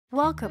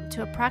Welcome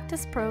to a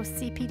practicePRO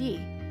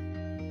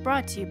CPD,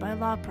 brought to you by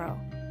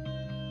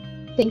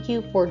LAWPRO. Thank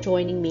you for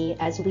joining me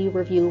as we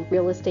review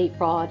real estate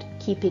fraud,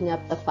 keeping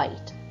up the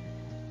fight.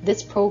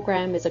 This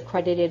program is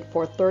accredited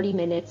for 30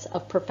 minutes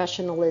of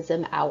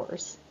professionalism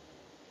hours.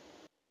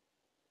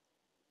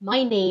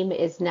 My name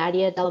is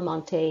Nadia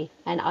Dalimonte,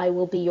 and I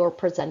will be your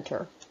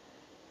presenter.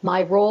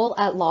 My role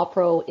at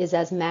LAWPRO is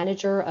as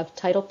manager of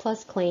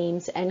TitlePLUS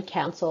Claims and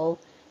Counsel,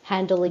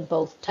 handling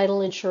both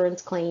title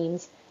insurance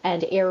claims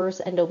and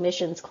errors and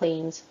omissions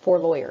claims for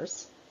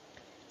lawyers.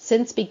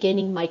 Since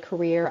beginning my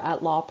career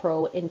at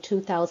LAWPRO in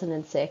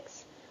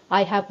 2006,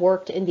 I have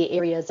worked in the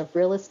areas of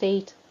real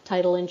estate,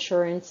 title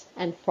insurance,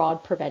 and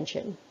fraud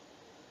prevention.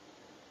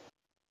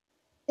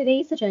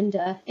 Today's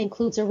agenda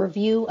includes a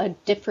review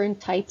of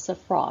different types of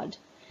fraud.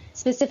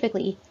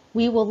 Specifically,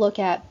 we will look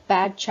at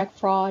bad check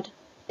fraud,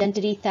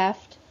 identity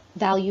theft,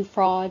 value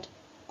fraud,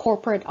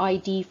 corporate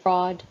ID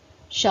fraud,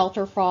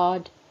 shelter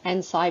fraud,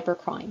 and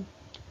cybercrime.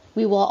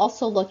 We will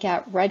also look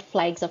at red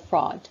flags of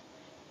fraud.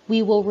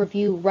 We will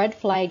review red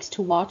flags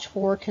to watch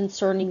for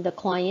concerning the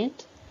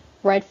client,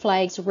 red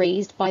flags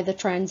raised by the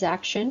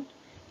transaction,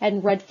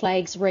 and red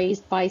flags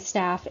raised by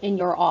staff in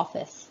your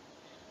office.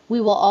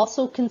 We will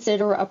also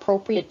consider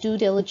appropriate due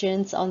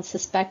diligence on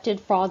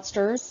suspected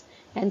fraudsters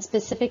and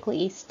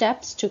specifically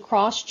steps to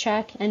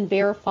cross-check and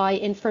verify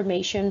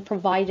information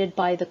provided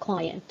by the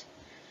client.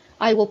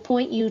 I will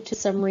point you to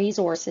some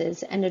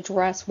resources and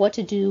address what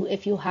to do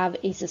if you have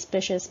a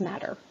suspicious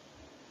matter.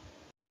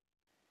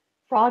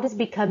 Fraud is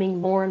becoming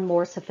more and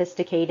more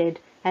sophisticated,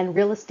 and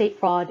real estate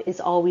fraud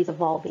is always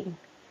evolving.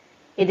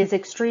 It is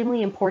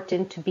extremely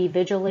important to be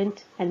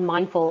vigilant and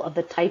mindful of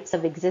the types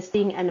of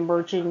existing and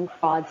emerging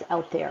frauds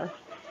out there,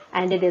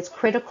 and it is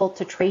critical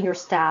to train your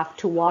staff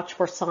to watch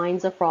for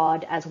signs of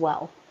fraud as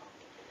well.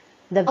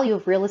 The value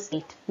of real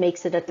estate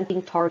makes it a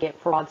tempting target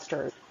for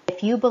fraudsters.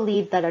 If you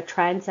believe that a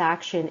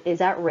transaction is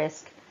at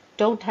risk,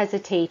 don't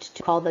hesitate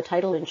to call the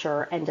title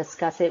insurer and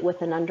discuss it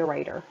with an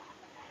underwriter.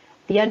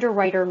 The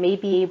underwriter may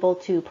be able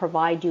to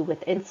provide you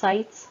with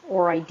insights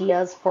or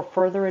ideas for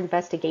further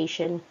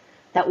investigation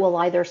that will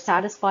either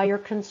satisfy your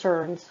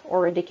concerns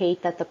or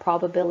indicate that the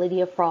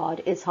probability of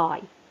fraud is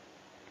high.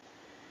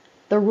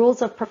 The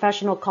rules of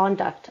professional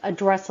conduct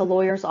address a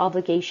lawyer's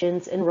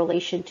obligations in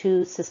relation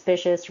to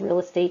suspicious real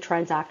estate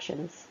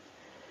transactions.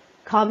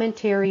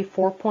 Commentary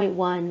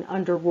 4.1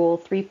 under Rule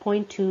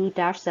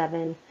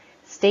 3.2-7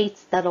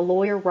 states that a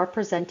lawyer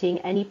representing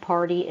any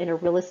party in a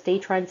real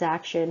estate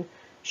transaction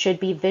should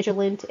be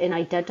vigilant in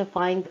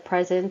identifying the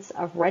presence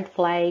of red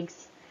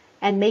flags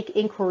and make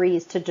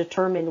inquiries to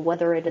determine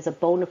whether it is a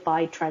bona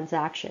fide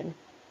transaction.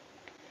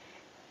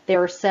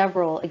 There are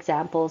several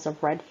examples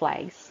of red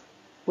flags,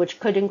 which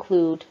could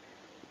include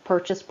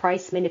purchase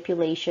price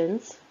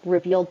manipulations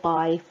revealed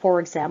by, for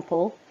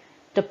example,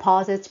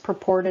 deposits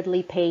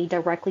purportedly paid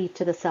directly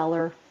to the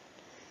seller,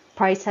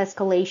 price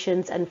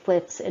escalations and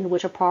flips in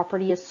which a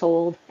property is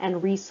sold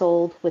and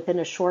resold within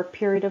a short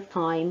period of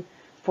time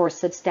for a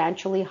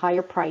substantially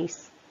higher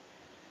price,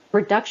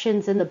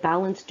 reductions in the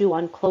balance due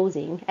on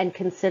closing and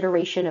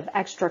consideration of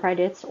extra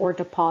credits or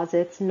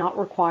deposits not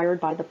required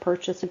by the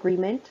purchase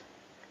agreement,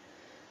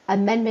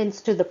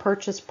 amendments to the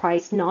purchase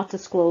price not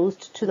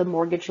disclosed to the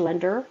mortgage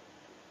lender,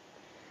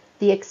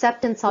 the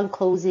acceptance on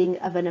closing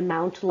of an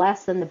amount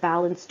less than the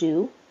balance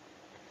due,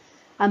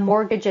 a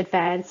mortgage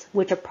advance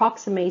which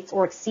approximates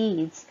or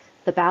exceeds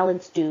the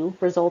balance due,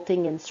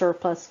 resulting in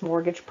surplus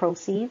mortgage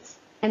proceeds,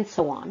 and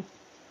so on.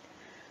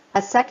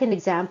 A second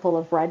example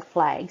of red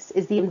flags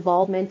is the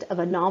involvement of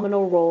a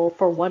nominal role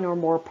for one or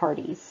more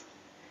parties.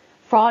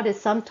 Fraud is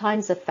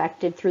sometimes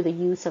effected through the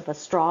use of a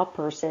straw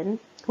person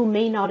who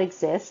may not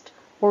exist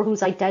or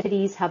whose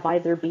identities have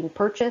either been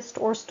purchased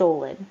or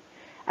stolen,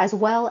 as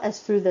well as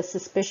through the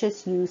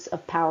suspicious use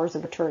of powers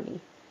of attorney.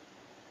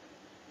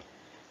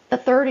 The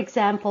third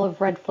example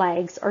of red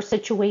flags are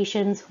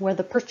situations where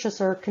the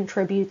purchaser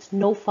contributes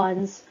no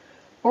funds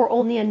or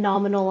only a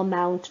nominal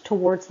amount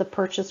towards the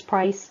purchase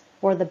price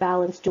or the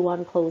balance due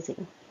on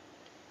closing.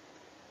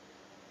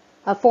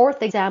 A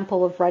fourth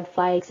example of red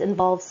flags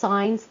involves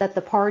signs that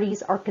the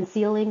parties are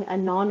concealing a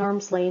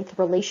non-arm's length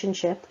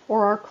relationship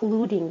or are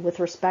colluding with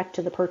respect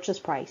to the purchase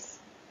price.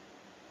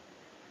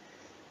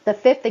 The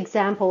fifth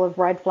example of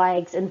red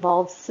flags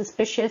involves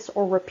suspicious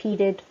or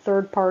repeated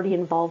third-party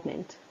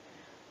involvement.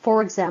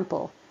 For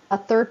example, a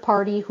third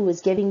party who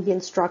is giving the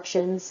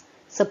instructions,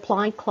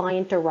 supplying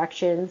client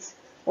directions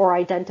or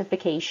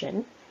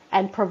identification,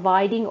 and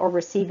providing or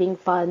receiving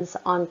funds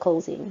on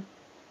closing.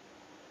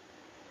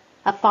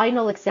 A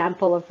final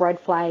example of red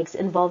flags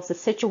involves a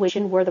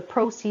situation where the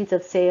proceeds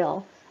of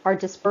sale are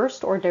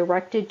dispersed or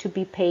directed to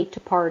be paid to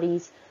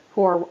parties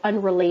who are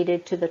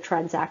unrelated to the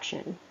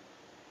transaction.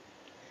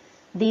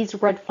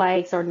 These red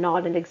flags are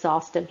not an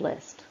exhaustive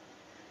list.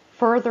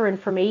 Further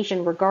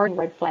information regarding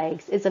red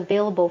flags is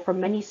available from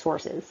many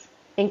sources,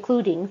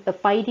 including the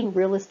Fighting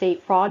Real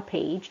Estate Fraud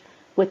page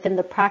within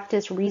the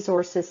Practice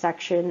Resources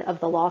section of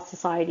the Law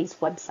Society's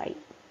website.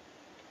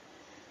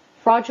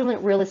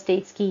 Fraudulent real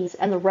estate schemes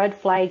and the red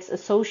flags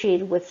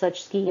associated with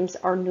such schemes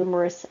are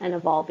numerous and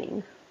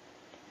evolving.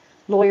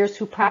 Lawyers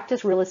who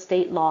practice real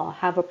estate law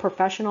have a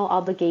professional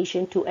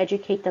obligation to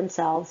educate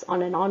themselves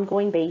on an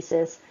ongoing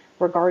basis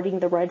regarding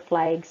the red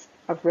flags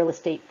of real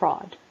estate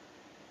fraud.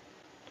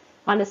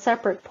 On a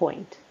separate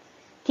point,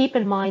 keep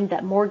in mind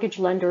that mortgage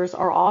lenders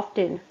are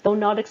often, though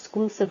not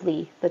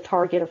exclusively, the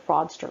target of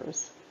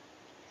fraudsters.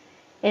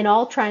 In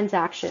all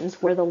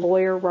transactions where the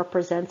lawyer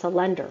represents a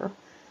lender,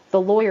 the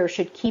lawyer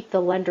should keep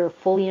the lender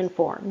fully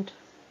informed.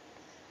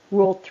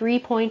 Rule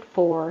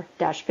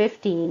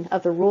 3.4-15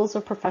 of the Rules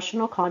of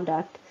Professional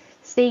Conduct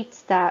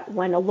states that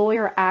when a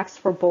lawyer acts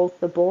for both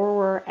the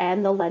borrower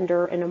and the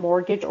lender in a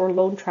mortgage or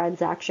loan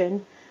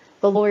transaction,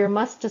 the lawyer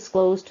must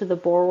disclose to the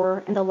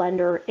borrower and the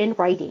lender in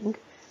writing,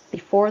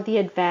 before the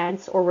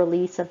advance or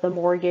release of the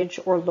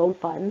mortgage or loan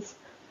funds,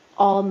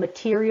 all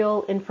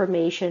material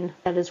information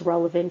that is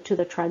relevant to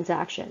the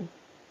transaction.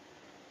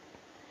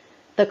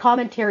 The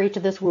commentary to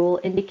this rule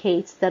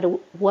indicates that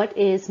what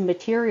is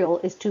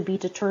material is to be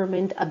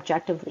determined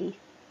objectively.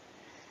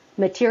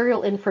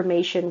 Material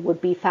information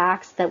would be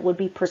facts that would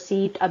be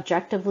perceived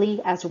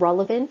objectively as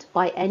relevant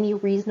by any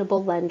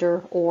reasonable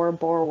lender or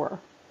borrower.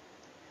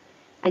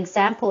 An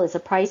example is a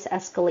price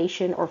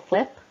escalation or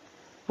flip,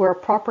 where a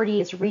property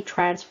is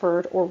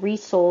retransferred or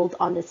resold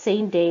on the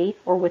same day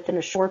or within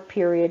a short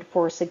period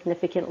for a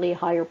significantly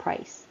higher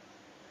price.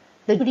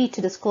 The duty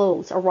to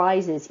disclose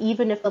arises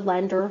even if the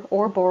lender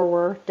or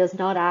borrower does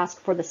not ask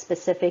for the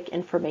specific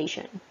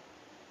information.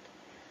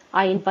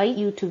 I invite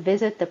you to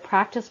visit the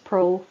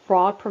practicePRO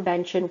fraud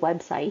prevention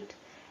website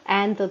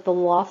and the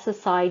Law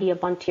Society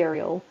of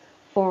Ontario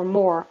for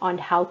more on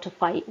how to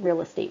fight real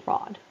estate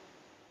fraud.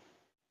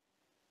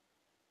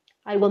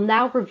 I will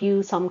now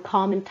review some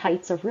common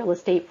types of real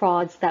estate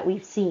frauds that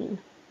we've seen.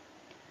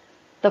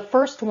 The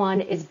first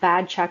one is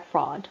bad check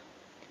fraud.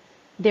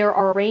 There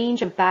are a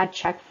range of bad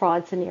check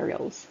fraud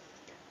scenarios.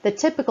 The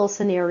typical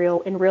scenario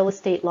in real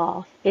estate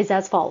law is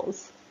as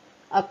follows.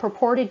 A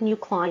purported new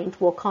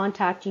client will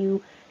contact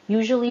you,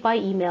 usually by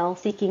email,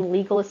 seeking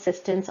legal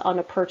assistance on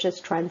a purchase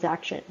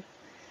transaction.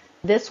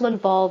 This will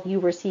involve you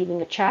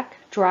receiving a check,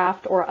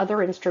 draft, or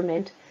other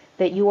instrument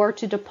that you are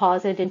to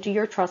deposit into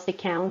your trust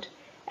account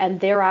and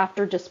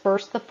thereafter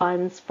disperse the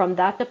funds from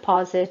that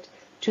deposit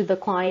to the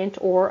client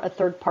or a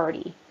third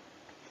party.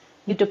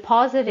 You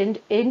deposit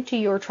into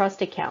your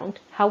trust account.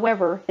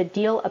 However, the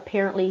deal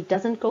apparently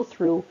doesn't go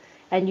through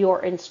and you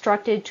are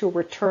instructed to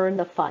return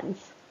the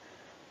funds.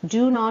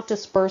 Do not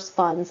disperse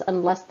funds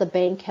unless the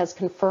bank has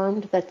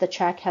confirmed that the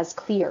check has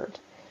cleared.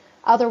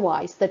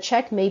 Otherwise, the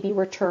check may be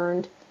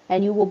returned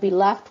and you will be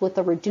left with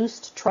a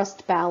reduced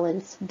trust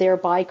balance,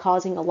 thereby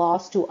causing a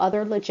loss to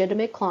other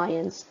legitimate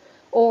clients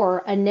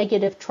or a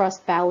negative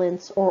trust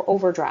balance or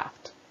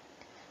overdraft.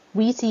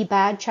 We see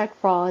bad check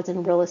frauds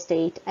in real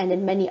estate and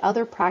in many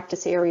other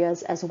practice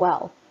areas as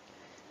well.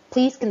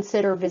 Please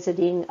consider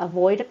visiting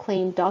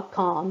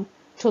avoidaclaim.com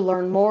to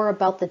learn more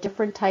about the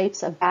different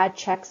types of bad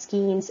check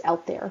schemes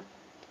out there.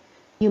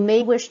 You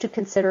may wish to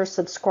consider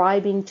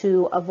subscribing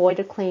to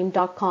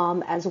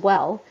avoidaclaim.com as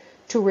well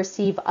to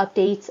receive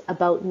updates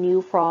about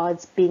new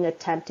frauds being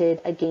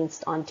attempted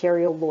against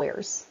Ontario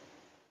lawyers.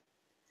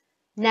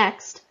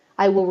 Next,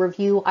 I will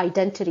review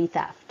identity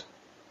theft.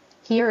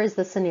 Here is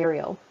the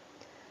scenario.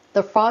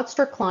 The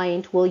fraudster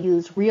client will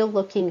use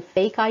real-looking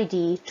fake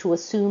ID to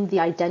assume the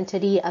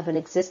identity of an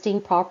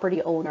existing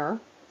property owner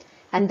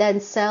and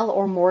then sell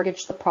or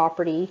mortgage the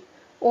property,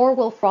 or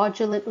will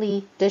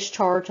fraudulently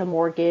discharge a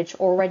mortgage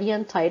already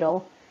on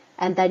title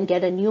and then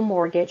get a new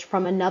mortgage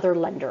from another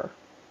lender.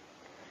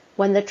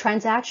 When the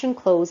transaction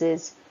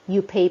closes,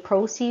 you pay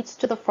proceeds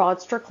to the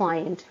fraudster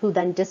client who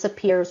then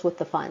disappears with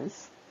the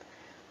funds.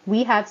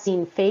 We have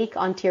seen fake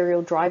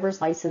Ontario driver's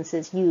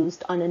licenses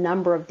used on a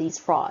number of these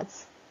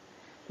frauds.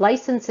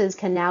 Licenses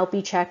can now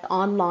be checked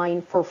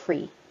online for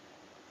free.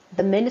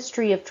 The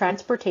Ministry of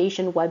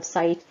Transportation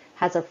website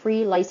has a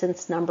free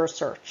license number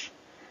search.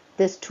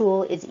 This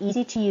tool is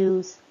easy to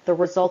use, the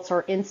results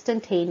are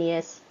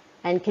instantaneous,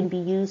 and can be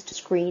used to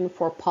screen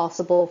for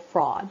possible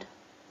fraud.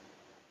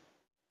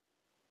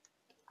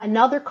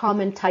 Another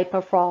common type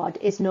of fraud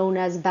is known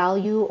as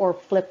value or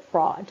flip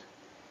fraud.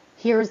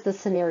 Here's the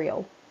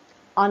scenario.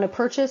 On a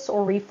purchase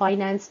or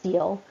refinance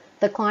deal,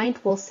 the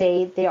client will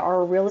say they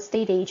are a real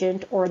estate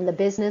agent or in the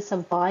business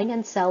of buying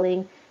and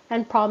selling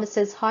and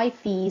promises high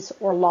fees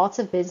or lots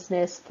of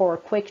business for a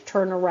quick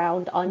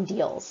turnaround on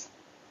deals.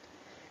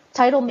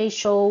 Title may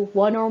show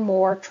one or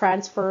more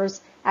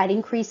transfers at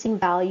increasing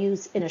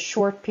values in a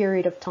short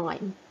period of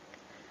time.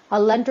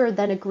 A lender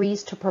then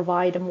agrees to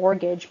provide a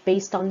mortgage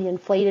based on the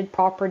inflated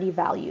property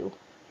value.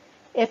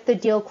 If the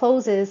deal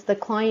closes, the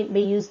client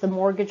may use the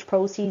mortgage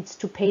proceeds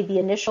to pay the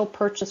initial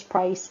purchase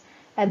price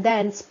and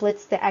then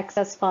splits the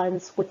excess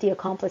funds with the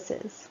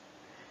accomplices.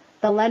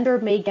 The lender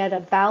may get a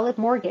valid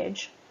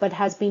mortgage, but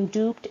has been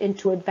duped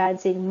into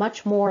advancing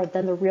much more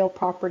than the real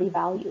property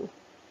value.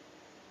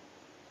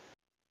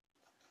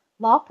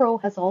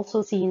 LAWPRO has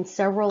also seen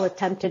several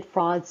attempted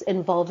frauds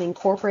involving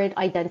corporate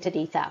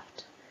identity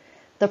theft.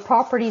 The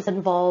properties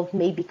involved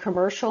may be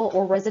commercial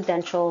or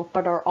residential,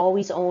 but are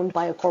always owned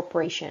by a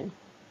corporation.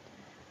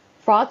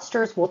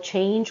 Fraudsters will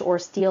change or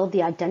steal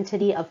the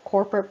identity of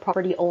corporate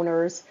property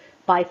owners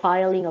by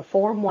filing a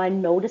Form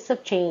 1 notice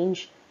of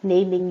change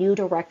naming new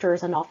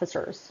directors and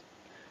officers.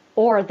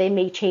 Or they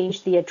may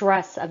change the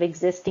address of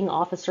existing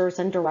officers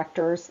and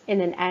directors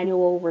in an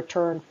annual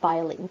return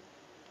filing.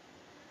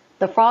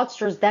 The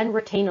fraudsters then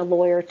retain a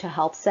lawyer to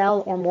help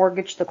sell or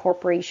mortgage the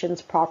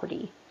corporation's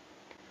property.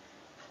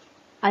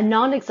 A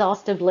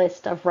non-exhaustive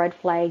list of red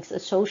flags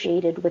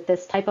associated with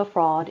this type of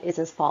fraud is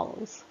as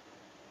follows.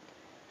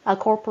 A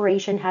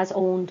corporation has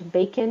owned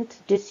vacant,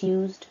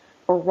 disused,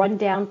 or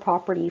run-down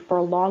property for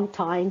a long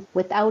time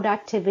without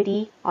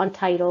activity on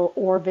title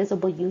or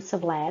visible use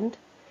of land.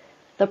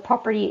 The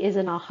property is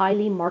in a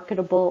highly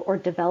marketable or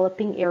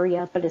developing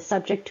area but is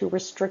subject to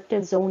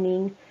restrictive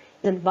zoning,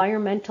 is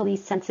environmentally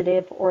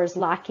sensitive, or is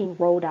lacking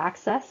road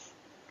access.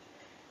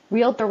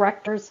 Real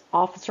directors,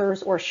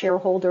 officers, or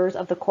shareholders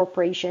of the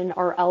corporation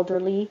are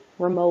elderly,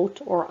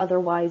 remote, or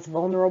otherwise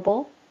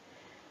vulnerable.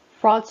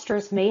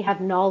 Fraudsters may have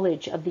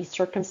knowledge of these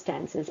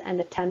circumstances and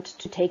attempt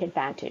to take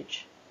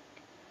advantage.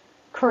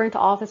 Current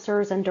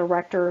officers and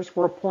directors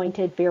were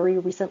appointed very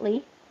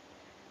recently.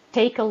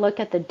 Take a look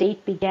at the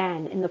date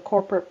began in the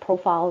corporate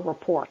profile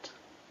report.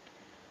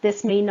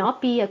 This may not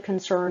be a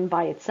concern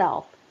by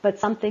itself, but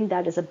something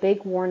that is a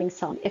big warning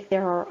sign if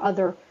there are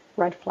other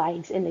red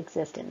flags in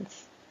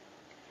existence.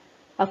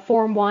 A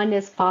Form 1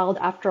 is filed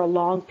after a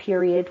long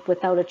period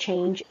without a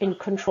change in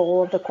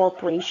control of the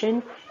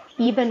corporation,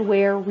 even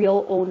where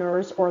real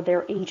owners or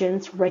their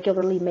agents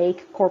regularly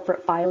make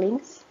corporate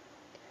filings.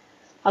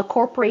 A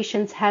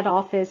corporation's head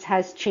office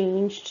has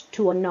changed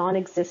to a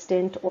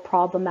non-existent or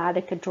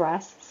problematic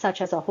address, such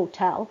as a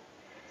hotel.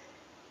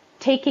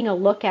 Taking a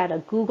look at a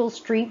Google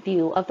Street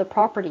View of the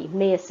property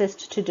may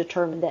assist to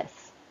determine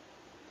this.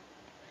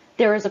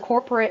 There is a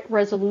corporate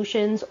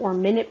resolutions or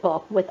minute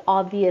book with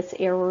obvious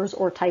errors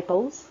or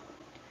typos.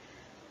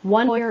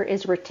 One lawyer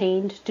is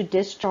retained to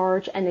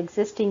discharge an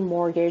existing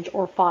mortgage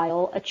or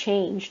file a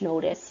change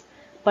notice,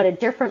 but a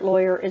different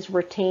lawyer is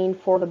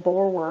retained for the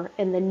borrower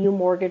in the new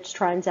mortgage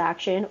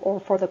transaction or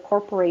for the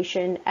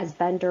corporation as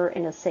vendor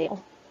in a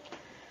sale.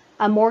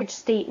 A mortgage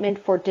statement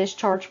for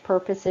discharge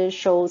purposes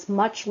shows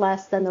much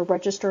less than the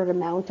registered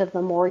amount of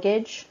the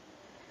mortgage.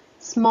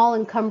 Small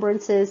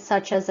encumbrances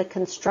such as a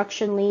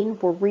construction lien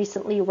were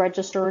recently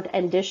registered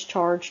and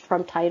discharged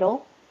from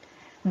title.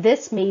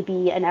 This may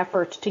be an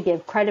effort to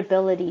give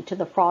credibility to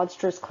the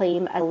fraudster's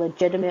claim as a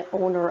legitimate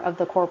owner of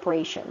the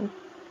corporation.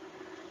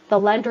 The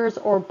lender's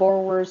or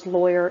borrower's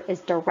lawyer is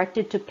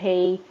directed to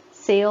pay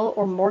sale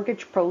or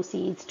mortgage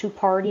proceeds to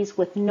parties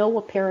with no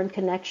apparent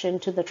connection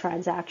to the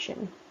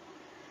transaction.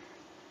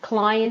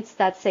 Clients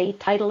that say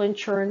title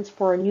insurance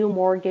for a new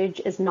mortgage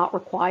is not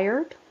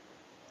required,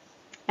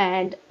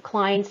 and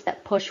clients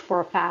that push for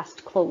a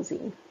fast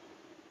closing.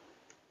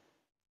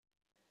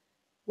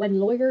 When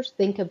lawyers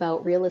think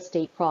about real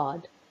estate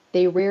fraud,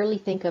 they rarely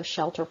think of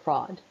shelter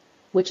fraud,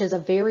 which is a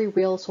very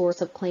real source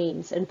of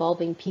claims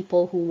involving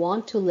people who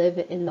want to live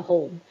in the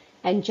home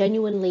and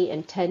genuinely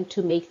intend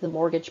to make the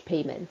mortgage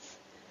payments.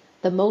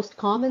 The most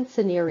common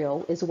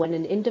scenario is when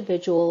an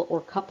individual or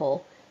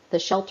couple, the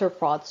shelter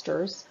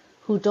fraudsters,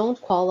 who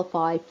don't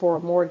qualify for a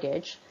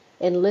mortgage,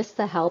 enlist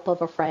the help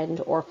of a friend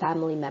or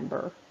family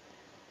member.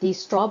 These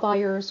straw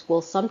buyers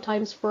will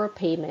sometimes, for a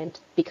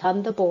payment,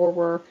 become the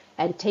borrower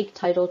and take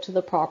title to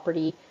the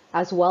property,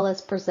 as well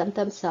as present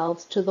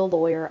themselves to the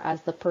lawyer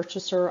as the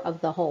purchaser of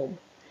the home.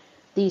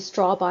 These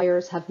straw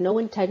buyers have no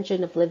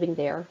intention of living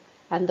there,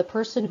 and the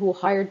person who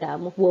hired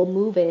them will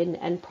move in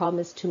and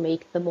promise to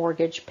make the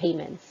mortgage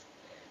payments.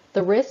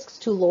 The risks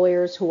to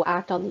lawyers who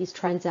act on these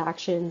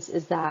transactions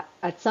is that,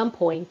 at some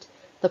point,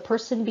 the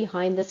person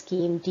behind the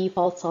scheme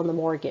defaults on the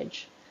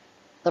mortgage.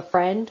 The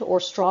friend or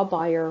straw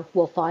buyer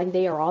will find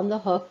they are on the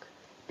hook,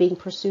 being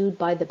pursued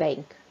by the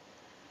bank.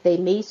 They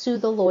may sue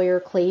the lawyer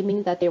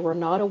claiming that they were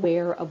not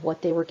aware of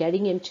what they were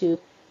getting into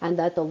and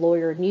that the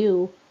lawyer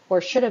knew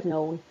or should have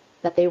known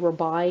that they were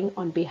buying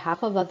on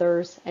behalf of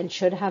others and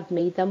should have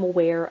made them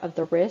aware of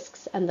the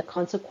risks and the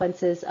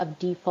consequences of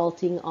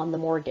defaulting on the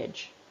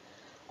mortgage.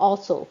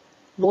 Also,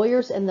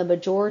 lawyers in the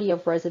majority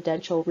of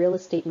residential real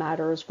estate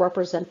matters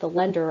represent the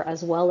lender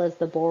as well as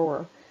the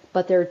borrower,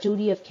 but their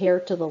duty of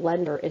care to the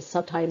lender is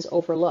sometimes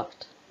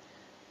overlooked.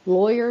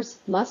 Lawyers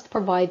must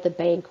provide the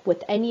bank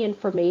with any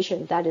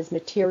information that is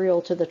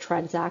material to the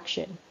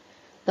transaction.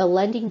 The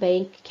lending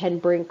bank can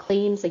bring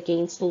claims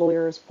against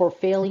lawyers for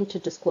failing to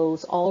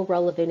disclose all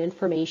relevant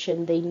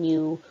information they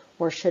knew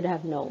or should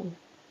have known.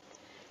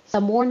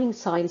 Some warning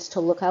signs to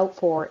look out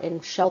for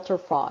in shelter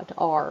fraud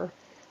are: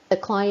 the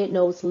client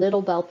knows little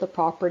about the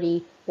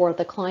property, or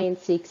the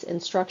client seeks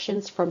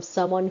instructions from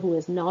someone who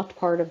is not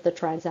part of the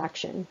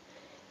transaction.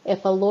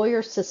 If a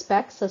lawyer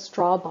suspects a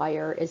straw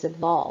buyer is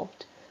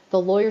involved, the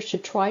lawyer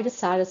should try to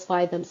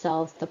satisfy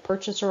themselves the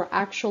purchaser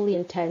actually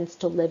intends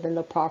to live in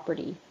the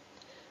property.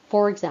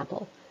 For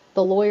example,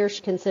 the lawyer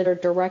should consider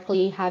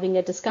directly having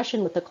a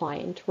discussion with the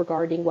client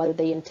regarding whether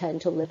they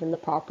intend to live in the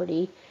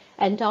property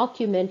and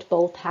document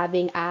both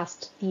having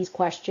asked these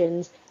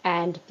questions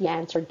and the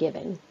answer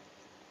given.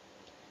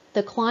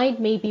 The client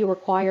may be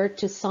required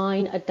to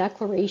sign a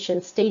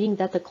declaration stating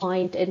that the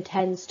client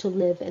intends to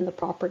live in the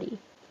property.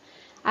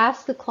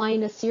 Ask the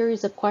client a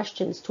series of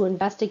questions to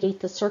investigate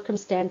the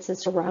circumstances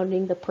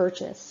surrounding the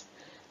purchase.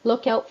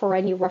 Look out for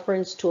any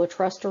reference to a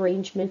trust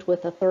arrangement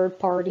with a third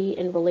party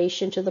in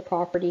relation to the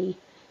property.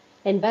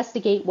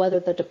 Investigate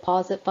whether the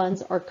deposit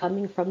funds are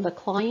coming from the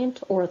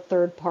client or a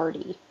third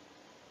party.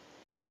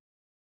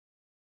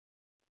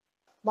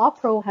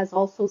 LawPRO has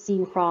also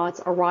seen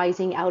frauds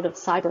arising out of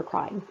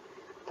cybercrime.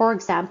 For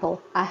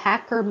example, a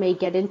hacker may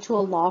get into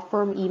a law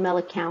firm email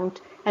account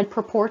and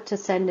purport to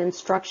send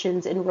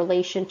instructions in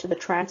relation to the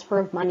transfer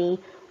of money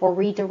or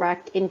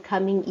redirect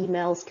incoming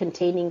emails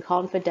containing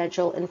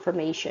confidential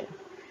information.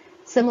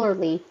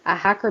 Similarly, a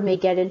hacker may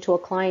get into a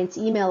client's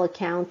email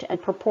account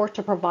and purport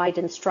to provide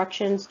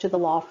instructions to the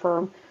law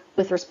firm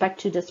with respect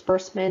to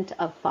disbursement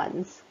of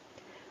funds.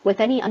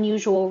 With any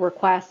unusual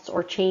requests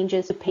or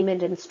changes to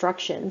payment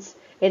instructions,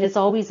 it is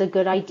always a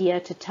good idea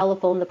to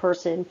telephone the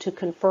person to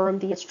confirm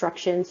the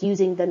instructions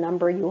using the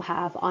number you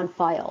have on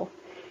file.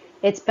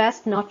 It's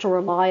best not to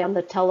rely on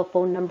the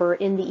telephone number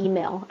in the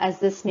email, as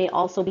this may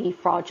also be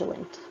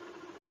fraudulent.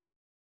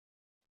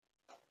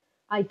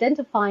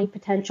 Identifying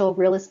potential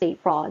real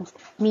estate frauds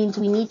means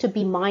we need to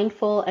be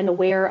mindful and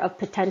aware of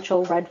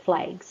potential red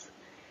flags.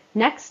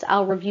 Next,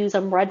 I'll review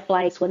some red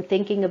flags when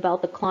thinking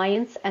about the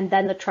clients and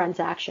then the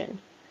transaction.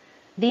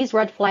 These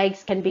red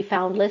flags can be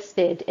found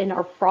listed in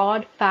our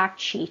fraud fact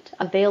sheet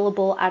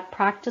available at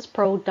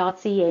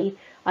practicePRO.ca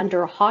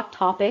under Hot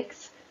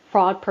Topics,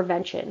 Fraud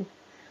Prevention.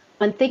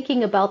 When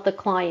thinking about the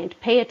client,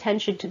 pay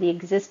attention to the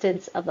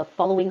existence of the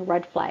following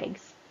red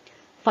flags.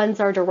 Funds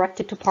are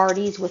directed to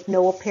parties with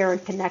no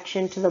apparent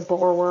connection to the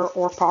borrower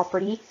or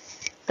property.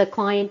 The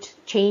client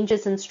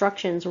changes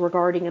instructions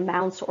regarding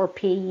amounts or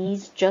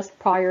payees just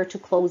prior to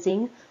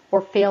closing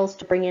or fails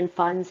to bring in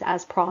funds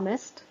as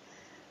promised.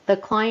 The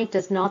client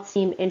does not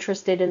seem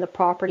interested in the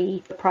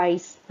property, the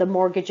price, the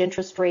mortgage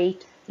interest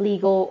rate,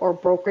 legal or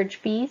brokerage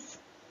fees.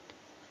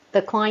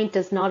 The client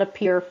does not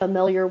appear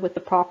familiar with the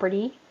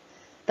property.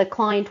 The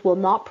client will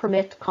not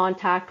permit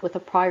contact with a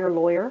prior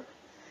lawyer.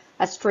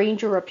 A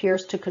stranger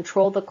appears to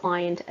control the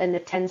client and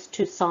intends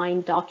to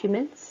sign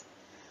documents.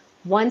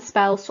 One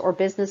spouse or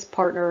business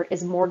partner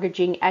is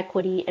mortgaging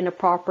equity in a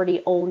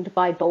property owned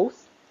by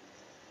both.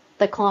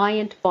 The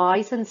client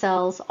buys and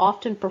sells,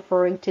 often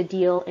preferring to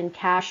deal in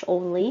cash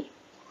only.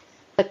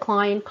 The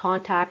client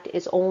contact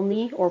is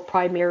only or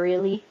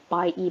primarily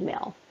by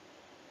email.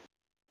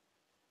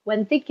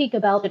 When thinking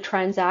about the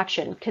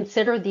transaction,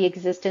 consider the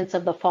existence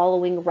of the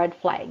following red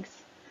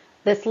flags.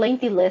 This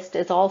lengthy list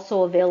is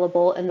also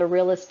available in the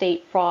Real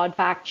Estate Fraud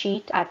Fact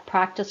Sheet at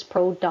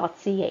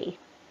practicepro.ca.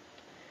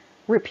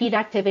 Repeat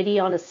activity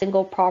on a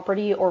single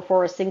property or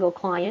for a single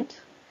client.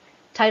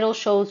 Title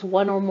shows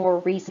one or more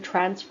recent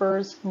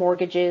transfers,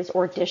 mortgages,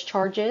 or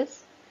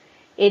discharges.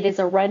 It is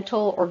a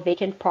rental or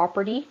vacant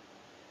property.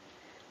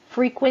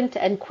 Frequent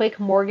and quick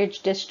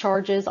mortgage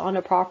discharges on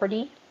a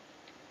property.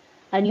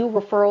 A new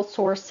referral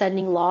source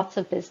sending lots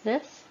of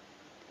business.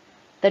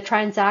 The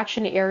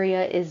transaction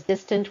area is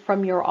distant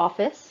from your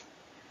office.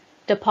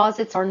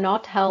 Deposits are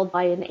not held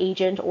by an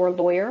agent or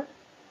lawyer.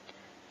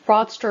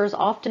 Fraudsters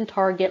often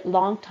target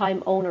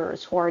long-time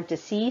owners who are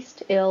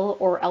deceased, ill,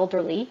 or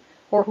elderly,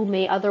 or who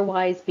may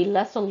otherwise be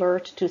less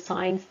alert to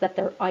signs that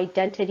their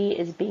identity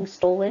is being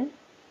stolen.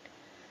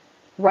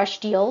 Rush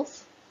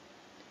deals.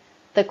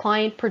 The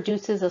client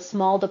produces a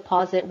small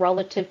deposit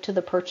relative to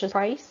the purchase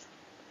price.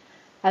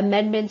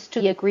 Amendments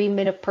to the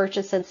agreement of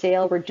purchase and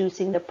sale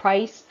reducing the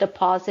price,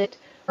 deposit,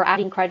 or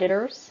adding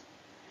creditors.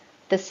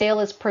 The sale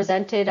is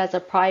presented as a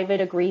private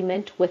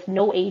agreement with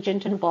no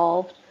agent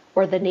involved,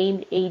 or the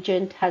named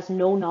agent has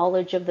no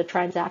knowledge of the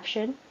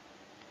transaction.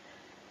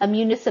 A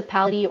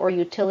municipality or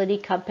utility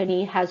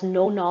company has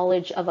no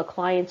knowledge of a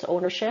client's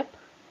ownership.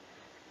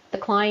 The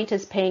client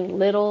is paying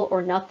little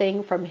or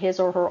nothing from his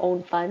or her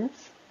own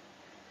funds.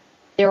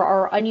 There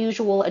are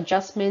unusual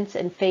adjustments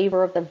in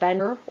favor of the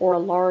vendor or a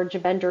large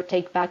vendor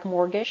take-back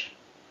mortgage.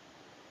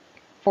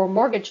 For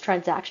mortgage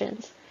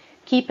transactions,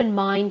 keep in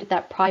mind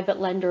that private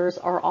lenders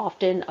are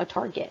often a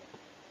target.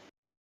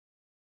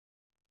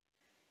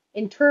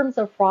 In terms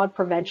of fraud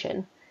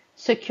prevention,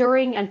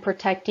 securing and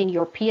protecting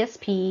your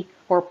PSP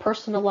or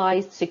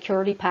personalized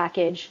security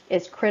package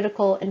is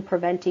critical in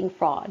preventing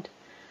fraud.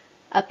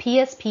 A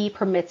PSP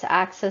permits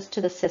access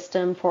to the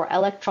system for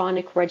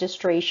electronic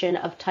registration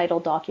of title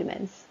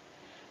documents.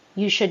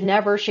 You should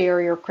never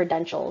share your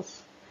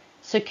credentials.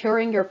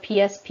 Securing your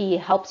PSP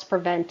helps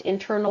prevent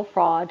internal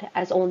fraud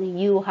as only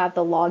you have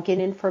the login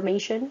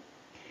information.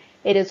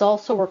 It is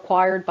also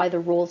required by the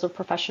rules of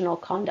professional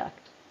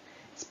conduct.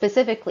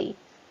 Specifically,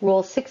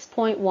 Rule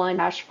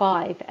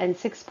 6.1-5 and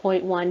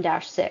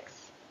 6.1-6.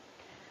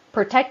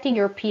 Protecting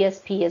your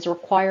PSP is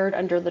required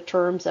under the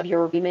terms of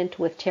your agreement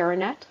with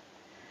Terranet.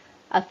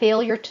 A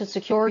failure to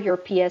secure your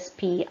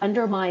PSP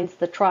undermines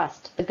the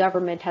trust the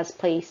government has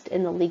placed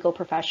in the legal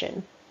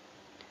profession.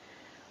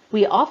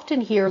 We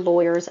often hear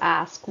lawyers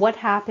ask, what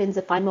happens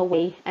if I'm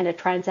away and a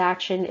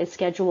transaction is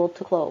scheduled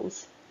to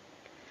close?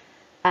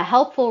 A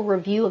helpful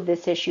review of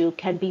this issue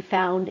can be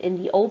found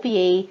in the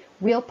OBA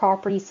Real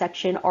Property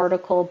section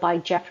article by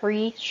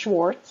Jeffrey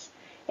Schwartz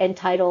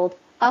entitled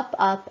Up,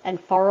 Up, and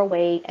Far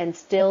Away and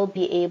Still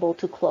Be Able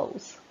to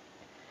Close.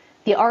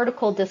 The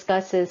article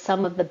discusses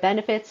some of the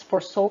benefits for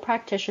sole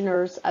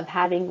practitioners of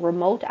having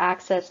remote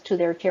access to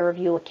their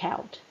TerraView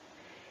account.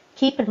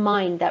 Keep in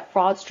mind that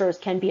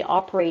fraudsters can be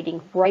operating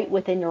right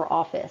within your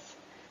office.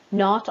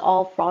 Not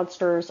all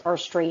fraudsters are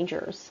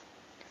strangers.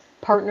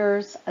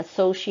 Partners,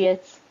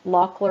 associates,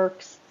 law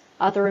clerks,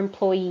 other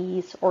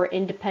employees, or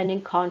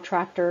independent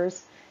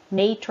contractors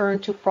may turn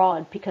to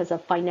fraud because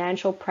of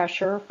financial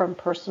pressure from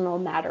personal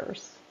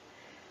matters.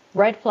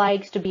 Red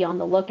flags to be on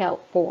the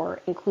lookout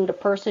for include a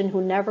person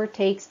who never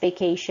takes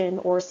vacation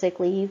or sick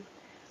leave,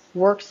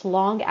 works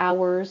long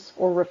hours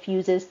or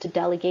refuses to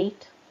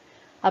delegate,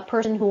 a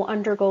person who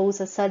undergoes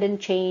a sudden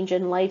change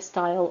in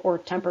lifestyle or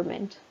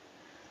temperament.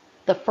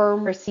 The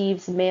firm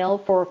receives mail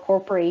for a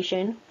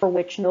corporation for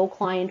which no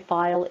client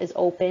file is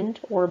opened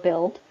or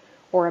billed,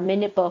 or a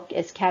minute book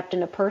is kept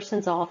in a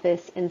person's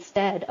office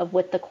instead of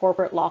with the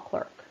corporate law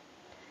clerk.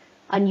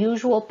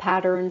 Unusual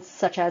patterns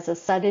such as a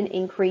sudden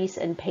increase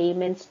in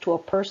payments to a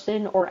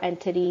person or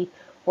entity,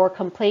 or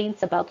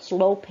complaints about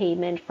slow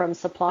payment from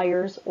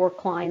suppliers or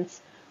clients,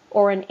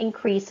 or an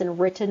increase in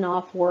written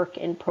off work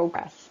in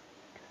progress.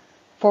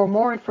 For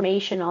more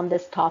information on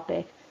this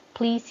topic,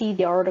 please see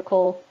the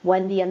article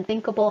When the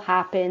Unthinkable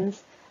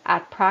Happens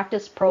at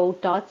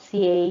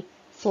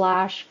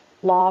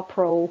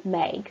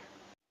practicepro.ca/lawpromag.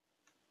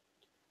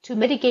 To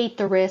mitigate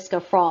the risk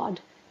of fraud,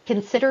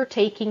 consider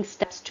taking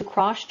steps to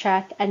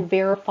cross-check and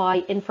verify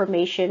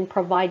information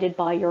provided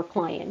by your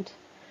client.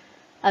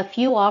 A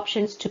few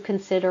options to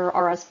consider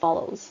are as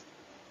follows.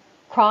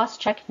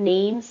 Cross-check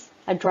names,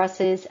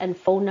 addresses, and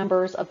phone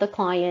numbers of the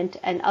client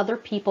and other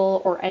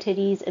people or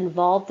entities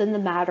involved in the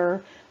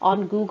matter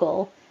on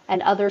Google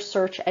and other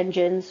search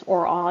engines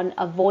or on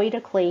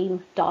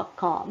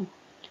avoidaclaim.com.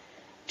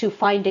 To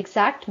find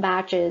exact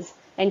matches,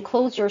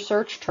 enclose your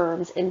search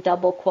terms in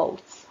double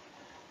quotes.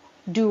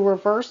 Do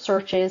reverse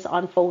searches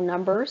on phone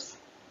numbers.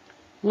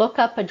 Look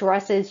up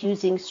addresses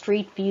using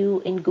Street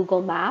View in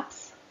Google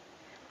Maps.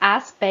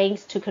 Ask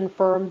banks to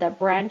confirm that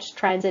branch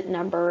transit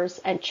numbers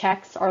and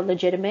checks are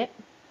legitimate.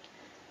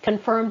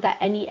 Confirm that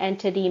any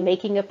entity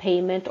making a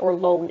payment or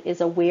loan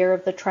is aware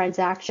of the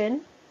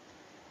transaction.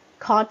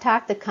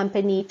 Contact the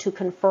company to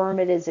confirm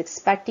it is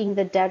expecting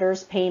the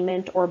debtor's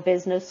payment or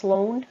business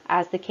loan,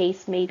 as the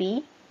case may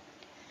be.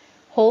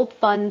 Hold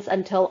funds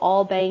until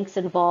all banks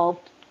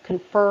involved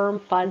confirm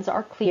funds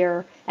are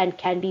clear and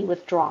can be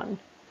withdrawn.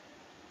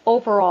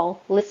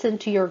 Overall, listen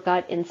to your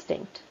gut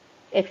instinct.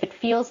 If it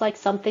feels like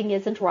something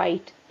isn't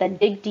right, then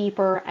dig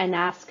deeper and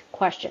ask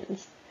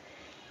questions.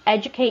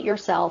 Educate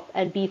yourself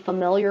and be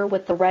familiar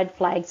with the red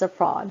flags of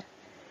fraud.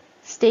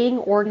 Staying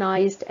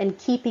organized and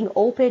keeping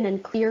open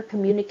and clear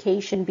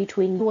communication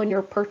between you and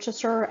your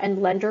purchaser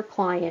and lender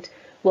client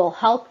will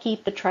help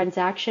keep the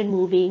transaction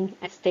moving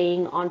and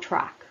staying on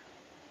track.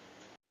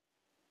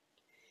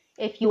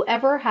 If you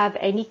ever have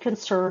any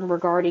concern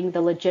regarding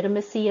the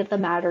legitimacy of the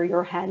matter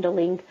you're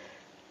handling,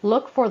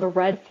 look for the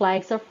red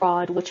flags of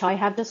fraud which I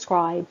have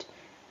described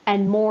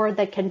and more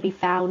that can be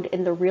found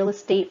in the Real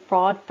Estate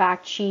Fraud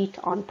Fact Sheet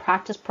on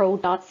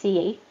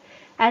practicePRO.ca.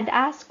 and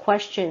ask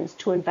questions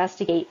to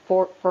investigate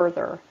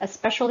further,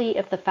 especially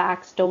if the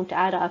facts don't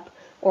add up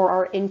or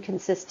are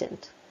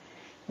inconsistent.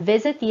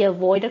 Visit the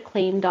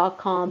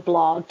avoidaclaim.com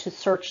blog to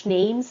search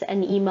names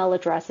and email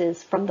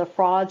addresses from the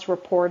frauds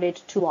reported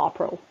to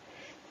LAWPRO.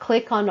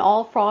 Click on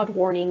all fraud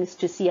warnings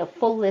to see a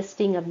full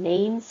listing of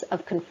names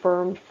of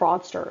confirmed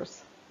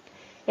fraudsters.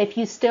 If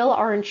you still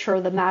aren't sure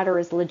the matter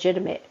is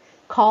legitimate,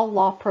 call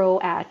LAWPRO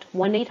at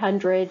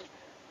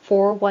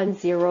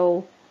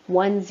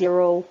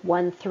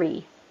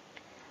 1-800-410-1013.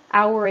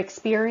 Our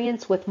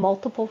experience with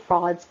multiple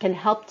frauds can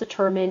help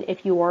determine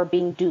if you are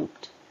being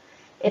duped.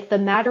 If the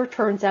matter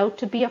turns out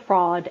to be a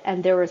fraud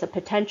and there is a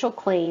potential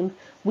claim,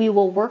 we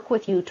will work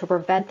with you to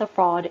prevent the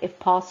fraud if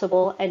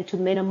possible and to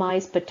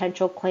minimize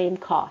potential claim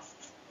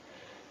costs.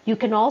 You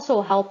can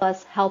also help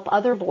us help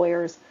other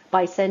lawyers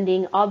by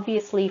sending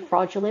obviously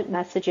fraudulent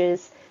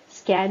messages,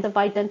 scans of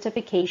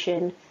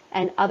identification,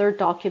 and other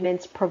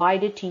documents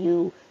provided to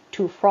you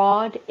to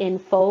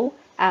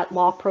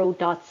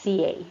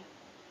fraudinfo@lawpro.ca.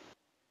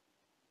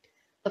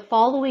 The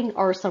following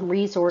are some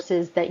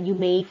resources that you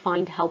may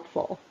find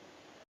helpful.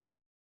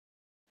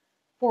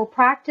 For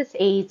practice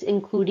aids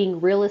including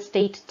real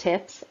estate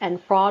tips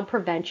and fraud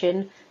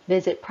prevention,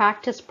 visit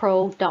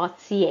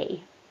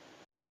practicePRO.ca.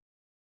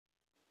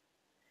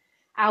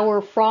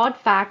 Our fraud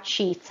fact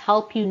sheets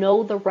help you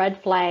know the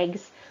red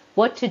flags,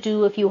 what to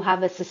do if you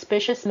have a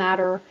suspicious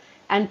matter,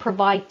 and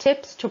provide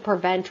tips to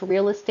prevent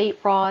real estate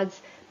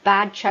frauds,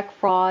 bad check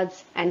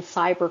frauds, and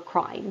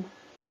cybercrime.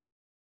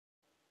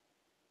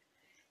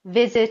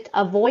 Visit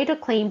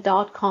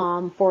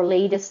avoidaclaim.com for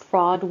latest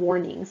fraud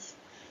warnings.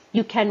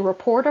 You can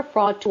report a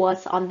fraud to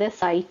us on this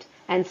site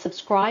and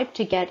subscribe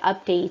to get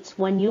updates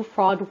when new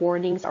fraud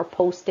warnings are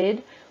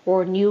posted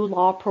or new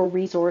LawPro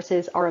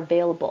resources are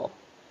available.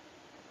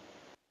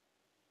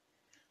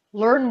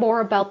 Learn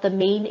more about the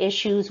main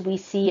issues we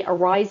see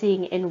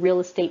arising in real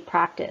estate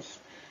practice.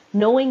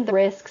 Knowing the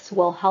risks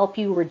will help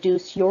you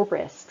reduce your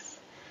risks.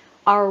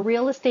 Our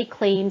real estate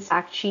claims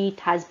fact sheet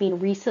has been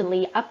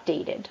recently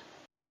updated.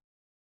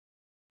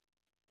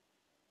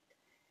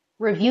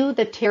 Review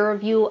the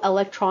TitlePLUS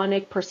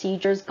Electronic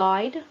Procedures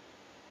Guide.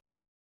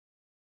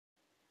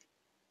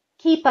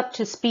 Keep up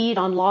to speed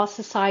on Law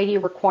Society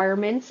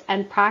requirements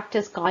and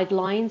practice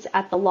guidelines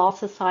at the Law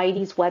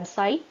Society's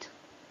website.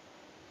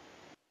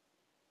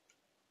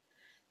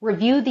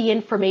 Review the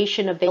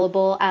information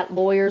available at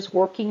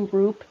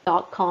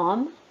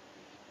lawyersworkinggroup.com.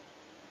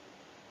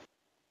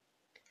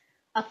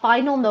 A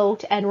final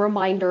note and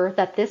reminder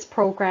that this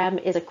program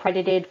is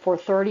accredited for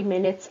 30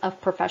 minutes of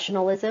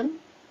professionalism.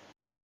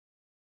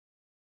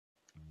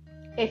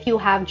 If you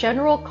have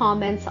general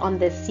comments on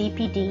this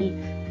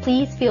CPD,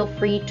 please feel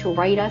free to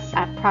write us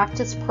at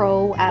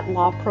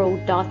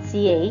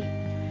practicePRO@lawpro.ca.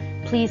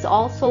 Please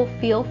also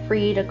feel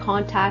free to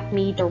contact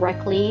me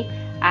directly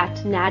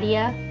at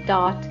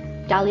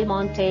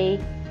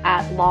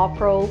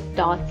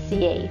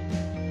Nadia.Dalimonte@lawpro.ca.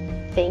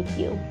 Thank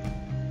you.